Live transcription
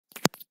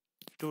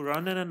To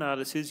run an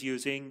analysis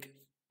using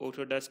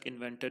Autodesk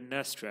Inventor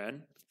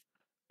Nastran,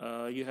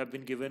 you have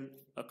been given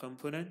a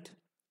component.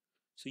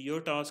 So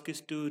your task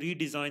is to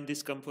redesign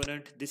this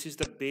component. This is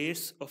the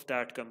base of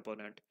that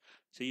component.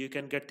 So you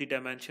can get the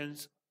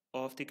dimensions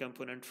of the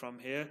component from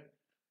here.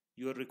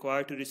 You are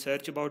required to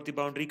research about the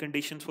boundary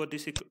conditions for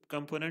this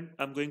component.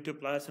 I'm going to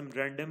apply some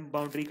random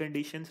boundary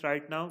conditions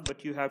right now,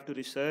 but you have to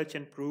research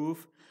and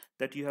prove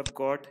that you have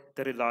got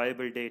the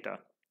reliable data.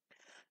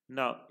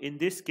 Now, in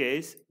this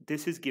case,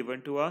 this is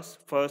given to us.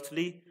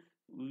 Firstly,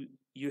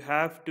 you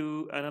have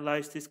to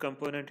analyze this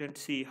component and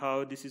see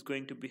how this is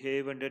going to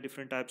behave under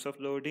different types of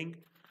loading.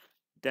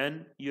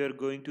 Then you're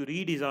going to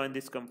redesign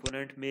this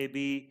component,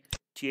 maybe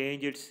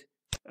change its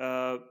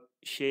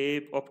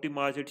shape,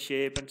 optimize its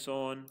shape, and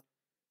so on,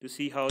 to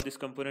see how this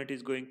component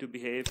is going to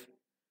behave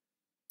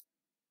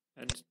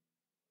and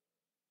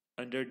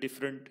under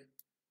different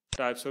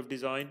types of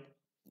design.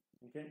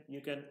 Okay, you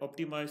can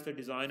optimize the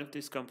design of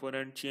this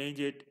component, change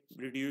it,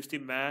 reduce the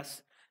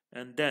mass,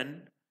 and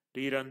then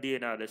rerun the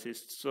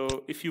analysis.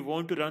 So if you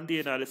want to run the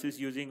analysis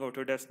using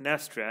Autodesk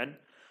Nastran,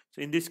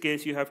 so in this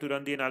case you have to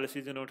run the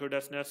analysis in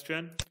Autodesk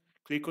Nastran.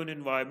 Click on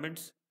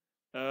environments.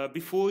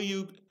 Before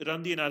you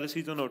run the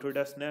analysis on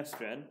Autodesk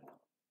Nastran,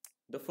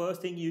 the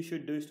first thing you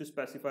should do is to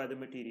specify the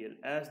material,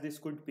 as this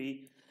could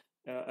be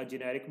a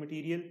generic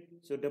material.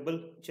 So double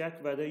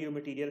check whether your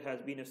material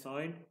has been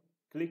assigned.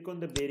 Click on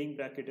the bearing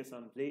bracket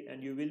assembly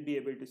and you will be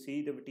able to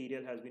see the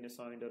material has been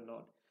assigned or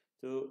not.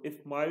 So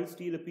if mild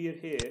steel appear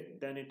here,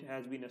 then it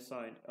has been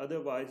assigned.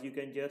 Otherwise, you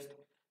can just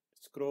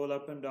scroll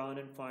up and down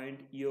and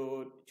find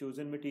your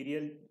chosen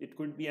material. It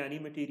could be any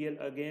material.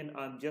 Again,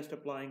 I'm just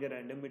applying a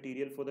random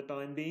material for the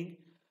time being,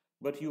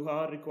 but you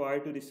are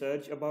required to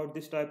research about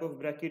this type of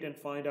bracket and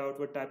find out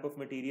what type of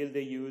material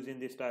they use in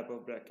this type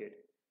of bracket.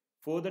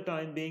 For the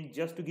time being,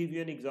 just to give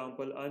you an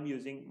example, I'm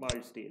using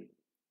mild steel.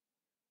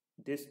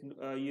 This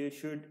you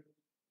should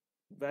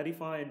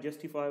verify and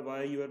justify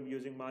why you are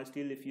using mild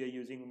steel if you are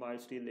using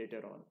mild steel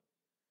later on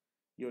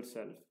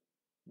yourself.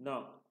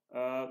 Now,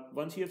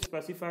 once you have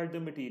specified the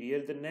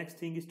material, the next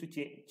thing is to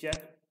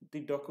check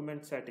the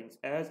document settings.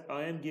 As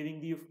I am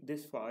giving you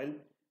this file,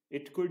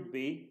 it could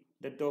be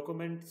the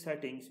document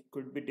settings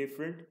could be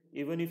different.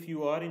 Even if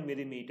you are in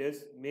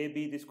millimeters,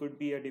 maybe this could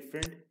be a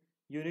different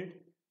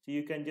unit. So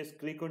you can just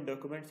click on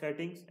document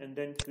settings and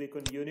then click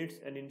on units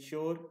and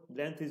ensure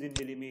length is in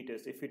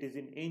millimeters. If it is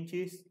in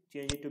inches,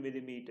 change it to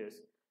millimeters.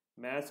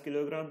 Mass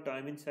kilogram,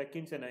 time in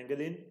seconds, and angle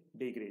in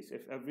degrees.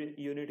 If every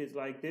unit is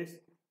like this,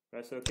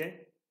 press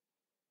OK.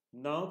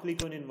 Now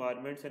click on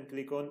environments and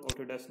click on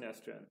Autodesk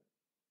Nastran.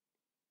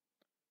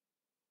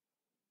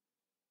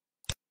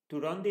 To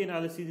run the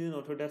analysis in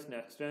Autodesk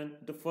Nastran,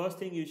 the first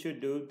thing you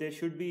should do, there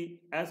should be,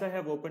 as I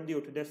have opened the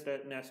Autodesk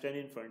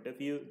Nastran in front of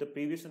you, the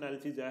previous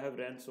analysis I have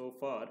ran so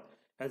far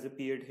has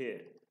appeared here.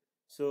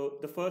 So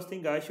the first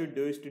thing I should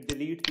do is to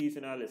delete these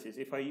analyses.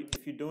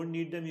 If you don't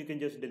need them, you can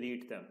just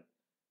delete them.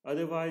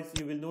 Otherwise,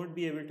 you will not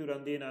be able to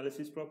run the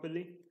analysis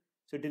properly.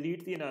 So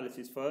delete the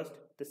analysis first.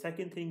 The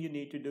second thing you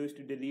need to do is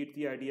to delete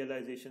the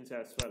idealizations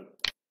as well.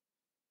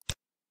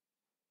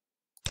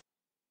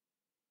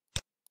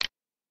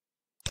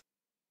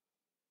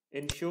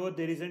 Ensure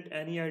there isn't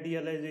any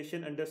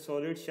idealization under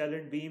solid shell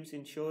and beams.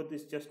 Ensure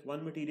there's just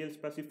one material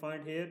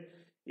specified here.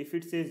 If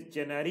it says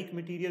generic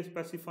material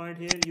specified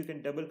here, you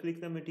can double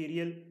click the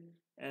material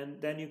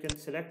and then you can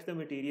select the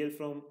material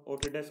from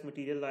Autodesk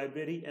material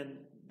library, and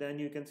then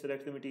you can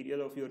select the material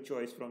of your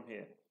choice from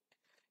here.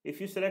 If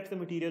you select the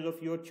material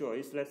of your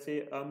choice, let's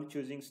say I'm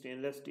choosing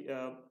stainless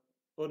steel,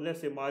 or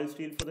let's say mild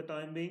steel for the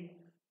time being,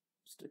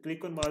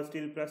 click on mild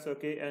steel, press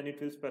OK, and it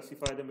will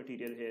specify the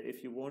material here.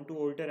 If you want to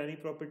alter any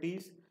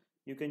properties,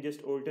 you can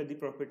just alter the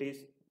properties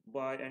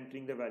by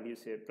entering the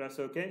values here. Press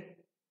OK,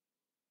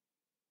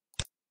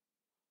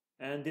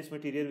 and this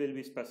material will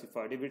be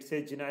specified. If it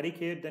says generic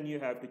here, then you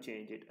have to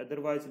change it.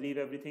 Otherwise, leave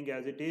everything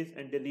as it is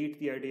and delete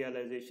the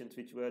idealizations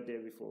which were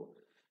there before.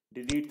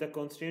 Delete the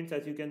constraints.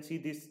 As you can see,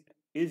 this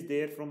is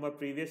there from my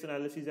previous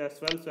analysis as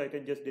well, so I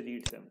can just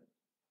delete them.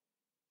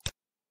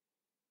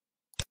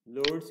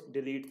 Loads,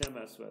 delete them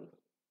as well.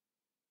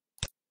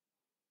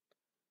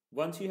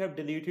 Once you have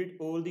deleted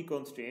all the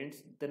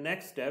constraints, the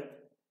next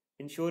step,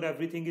 ensure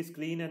everything is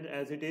clean and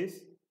as it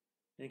is.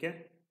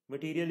 Okay,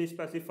 material is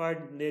specified,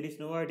 there is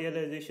no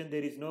idealization,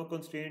 there is no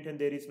constraint, and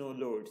there is no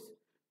loads.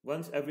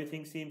 Once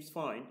everything seems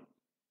fine,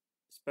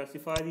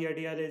 specify the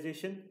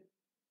idealization.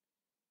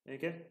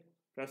 Okay,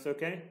 press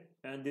OK,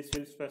 and this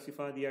will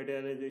specify the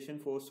idealization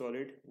for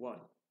solid 1.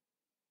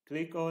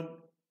 Click on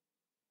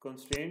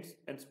constraints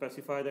and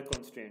specify the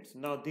constraints.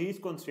 Now these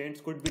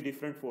constraints could be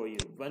different for you.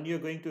 When you're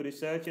going to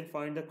research and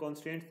find the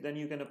constraints, then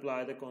you can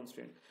apply the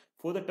constraint.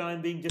 For the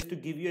time being, just to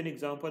give you an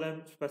example,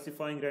 I'm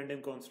specifying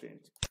random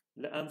constraints.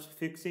 I'm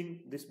fixing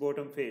this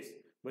bottom face,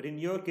 but in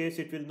your case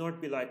it will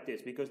not be like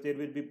this, because there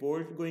will be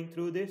bolts going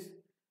through this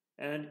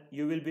and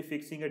you will be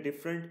fixing a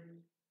different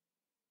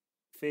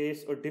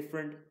face or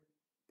different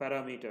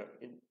parameter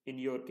in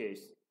your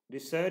case.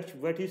 research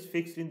what is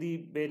fixed in the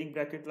bearing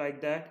bracket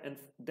like that, and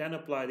then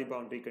apply the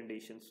boundary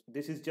conditions.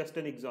 This is just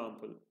an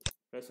example.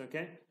 That's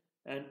okay.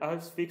 And I'll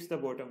fix the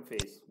bottom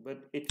face,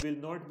 but it will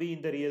not be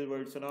in the real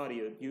world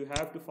scenario. You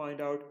have to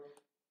find out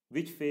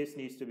which face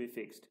needs to be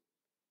fixed.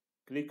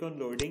 Click on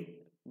loading.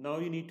 Now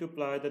you need to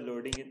apply the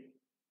loading.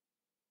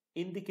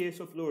 In the case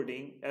of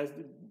loading, as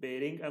the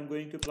bearing, I'm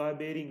going to apply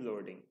bearing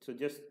loading. So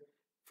just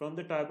from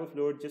the type of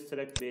load, just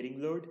select bearing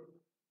load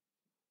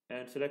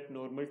and select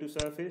normal to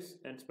surface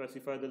and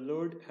specify the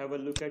load. Have a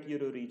look at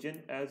your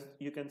origin. As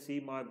you can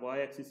see, my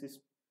y-axis is,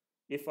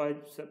 if I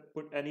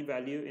put any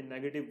value in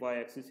negative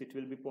y-axis, it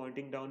will be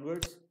pointing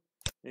downwards.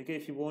 Okay,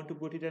 if you want to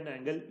put it an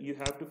angle, you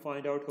have to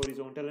find out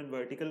horizontal and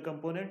vertical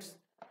components.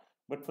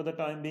 But for the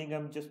time being,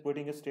 I'm just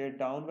putting a straight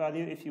down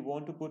value. If you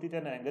want to put it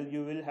an angle,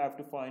 you will have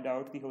to find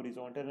out the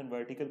horizontal and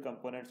vertical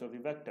components of the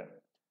vector,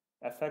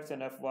 fx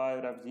and fy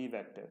or fz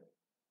vector.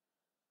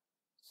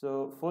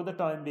 So for the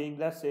time being,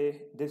 let's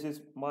say this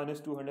is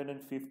minus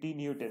 250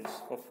 newtons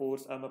of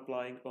force I'm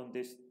applying on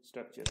this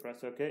structure.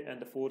 Press OK,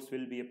 and the force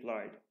will be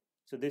applied.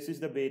 So this is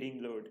the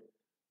bearing load.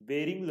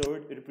 Bearing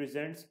load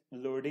represents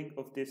loading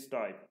of this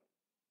type,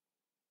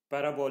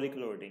 parabolic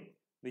loading,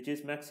 which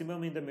is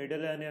maximum in the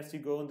middle, and as you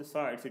go on the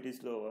sides, it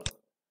is lower.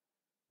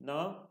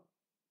 Now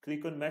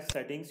click on mesh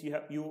settings.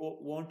 You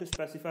want to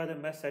specify the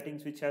mesh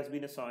settings which has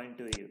been assigned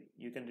to you.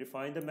 You can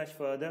refine the mesh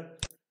further.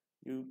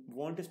 You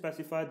want to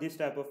specify this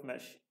type of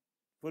mesh.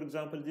 For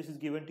example, this is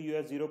given to you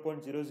as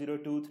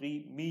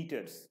 0.0023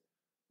 meters.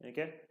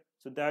 Okay,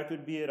 so that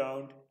would be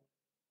around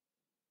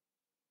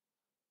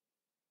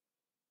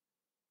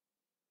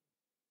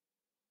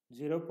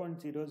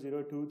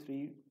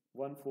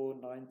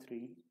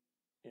 0.00231493.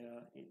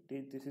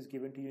 This is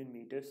given to you in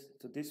meters,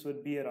 so this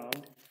would be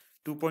around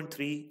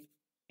 2.3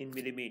 in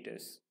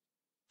millimeters.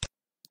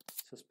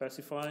 So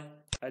specify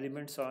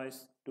element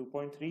size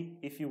 2.3.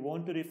 If you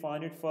want to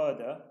refine it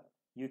further,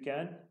 you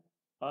can.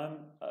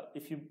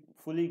 If you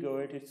fully go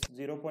it's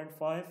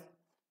 0.5.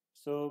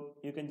 So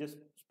you can just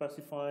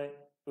specify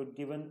or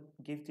give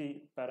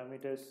the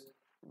parameters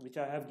which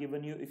I have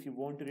given you. If you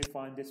want to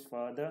refine this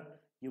further,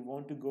 you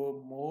want to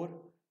go more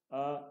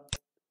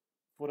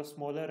for a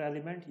smaller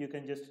element, you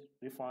can just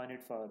refine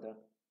it further.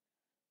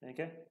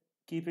 Okay,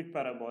 keep it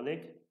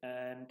parabolic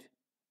and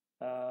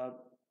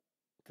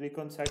click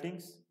on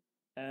settings,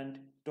 and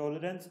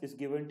tolerance is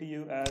given to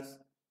you as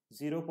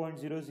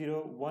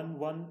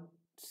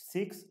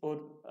 0.00116 or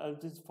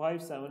just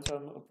 57, so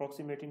I'm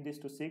approximating this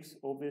to 6.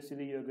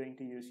 Obviously you're going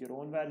to use your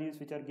own values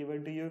which are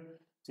given to you.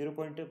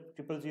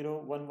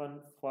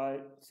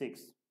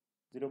 0.000116,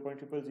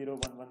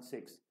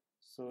 0.000116,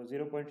 so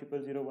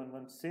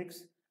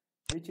 0.000116,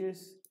 which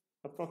is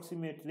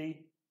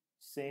approximately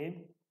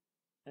same.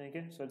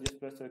 Okay, so just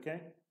press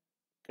OK,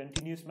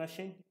 continuous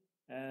meshing,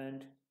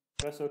 and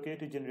press OK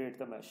to generate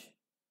the mesh.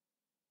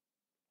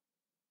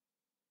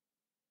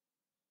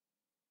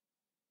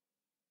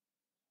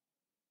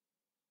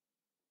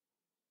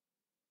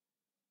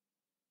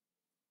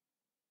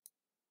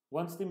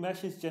 Once the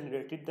mesh is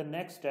generated, the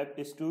next step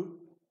is to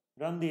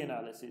run the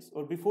analysis.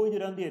 Or before you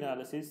run the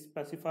analysis,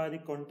 specify the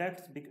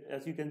context.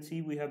 As you can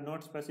see, we have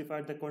not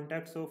specified the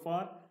context so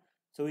far.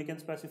 So we can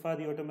specify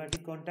the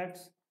automatic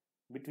contacts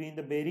between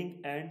the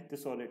bearing and the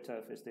solid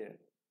surface there.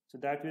 So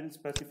that will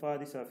specify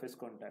the surface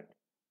contact.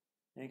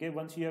 Okay,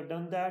 once you have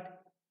done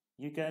that,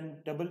 you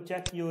can double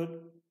check your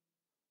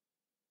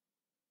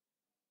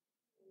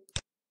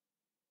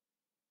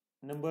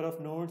number of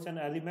nodes and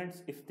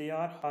elements. If they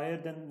are higher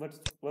than what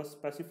was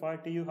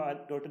specified to you,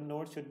 total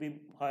nodes should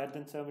be higher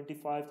than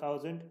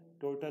 75,000,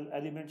 total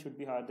elements should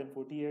be higher than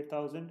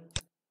 48,000.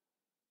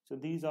 So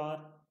these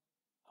are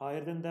higher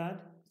than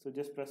that, so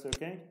just press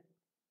OK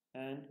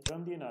and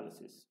run the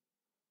analysis.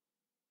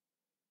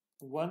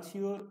 Once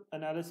your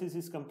analysis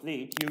is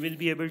complete, you will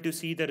be able to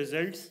see the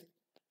results.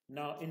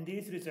 Now in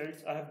these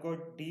results, I have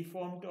got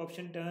deformed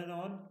option turned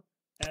on,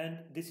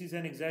 and this is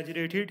an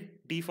exaggerated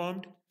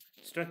deformed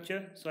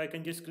structure. So I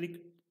can just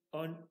click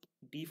on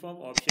deform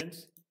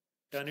options,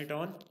 turn it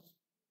on.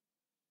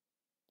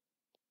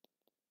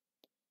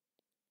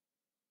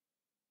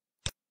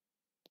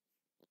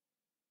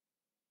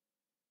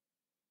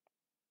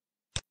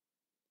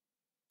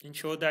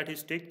 Ensure that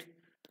is ticked.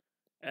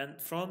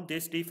 And from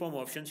this deform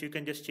options, you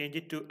can just change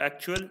it to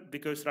actual,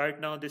 because right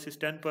now this is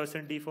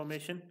 10%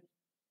 deformation.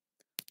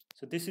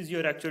 So this is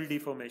your actual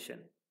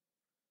deformation.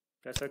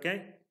 Press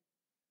OK.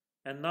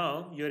 And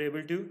now you're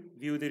able to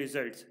view the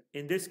results.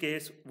 In this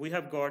case, we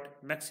have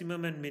got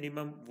maximum and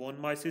minimum von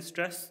Mises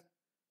stress.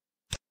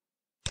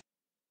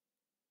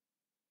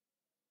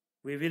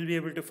 We will be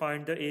able to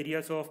find the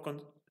areas of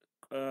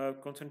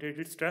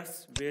concentrated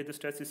stress where the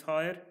stress is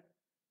higher.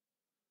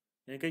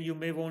 Okay, you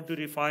may want to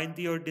refine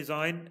your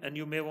design, and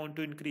you may want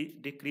to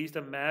decrease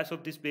the mass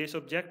of this base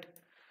object.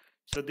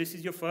 So this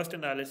is your first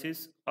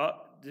analysis.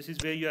 This is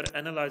where you are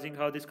analyzing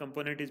how this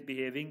component is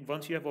behaving.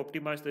 Once you have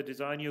optimized the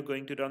design, you're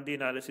going to run the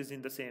analysis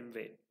in the same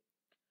way.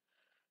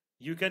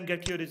 You can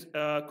get your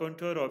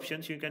contour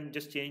options. You can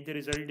just change the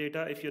result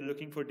data. If you're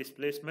looking for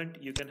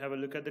displacement, you can have a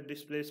look at the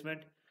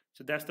displacement.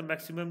 So that's the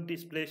maximum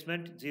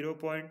displacement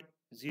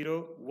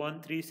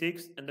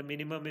 0.0136 and the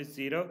minimum is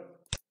 0.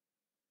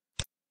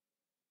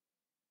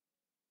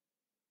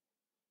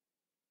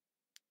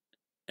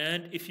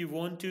 And if you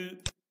want to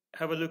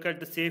have a look at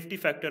the safety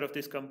factor of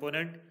this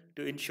component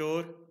to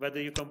ensure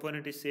whether your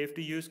component is safe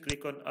to use,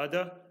 click on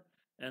other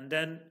and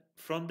then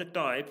from the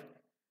type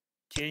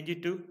change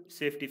it to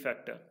safety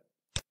factor.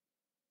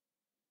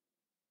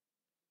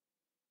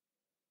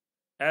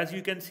 As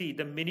you can see,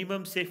 the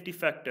minimum safety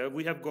factor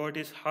we have got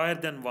is higher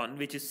than 1,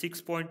 which is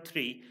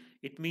 6.3.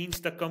 It means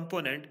the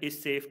component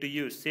is safe to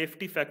use.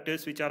 Safety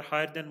factors which are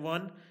higher than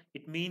 1,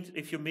 it means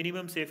if your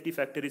minimum safety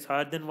factor is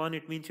higher than 1,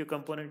 it means your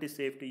component is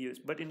safe to use.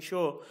 But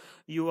ensure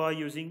you are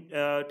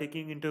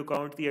taking into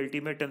account the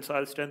ultimate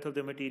tensile strength of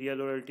the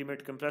material or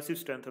ultimate compressive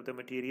strength of the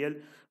material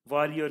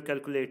while you are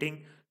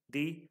calculating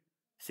the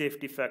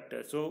safety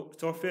factor. So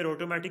software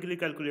automatically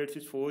calculates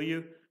it for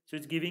you. So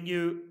it's giving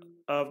you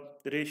a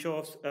ratio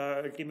of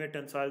ultimate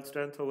tensile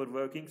strength over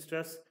working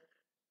stress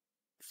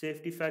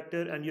safety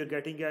factor, and you're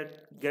getting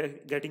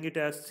it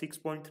as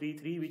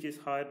 6.33, which is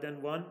higher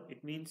than 1.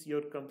 It means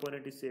your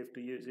component is safe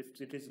to use. If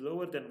it is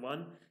lower than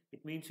 1,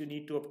 it means you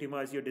need to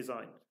optimize your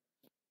design.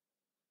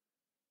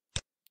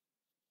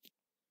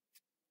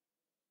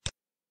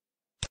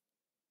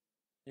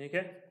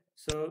 Okay,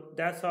 so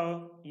that's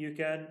how you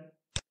can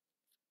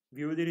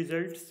view the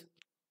results.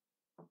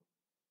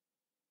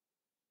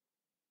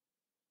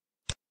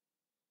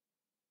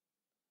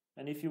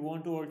 And if you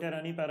want to alter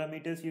any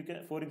parameters, you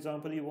can, for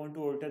example, you want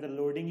to alter the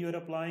loading you're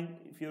applying.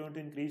 If you want to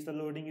increase the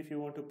loading, if you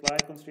want to apply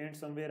constraints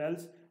somewhere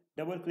else,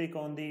 double click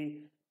on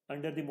the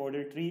under the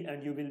model tree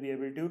and you will be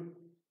able to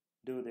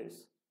do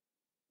this.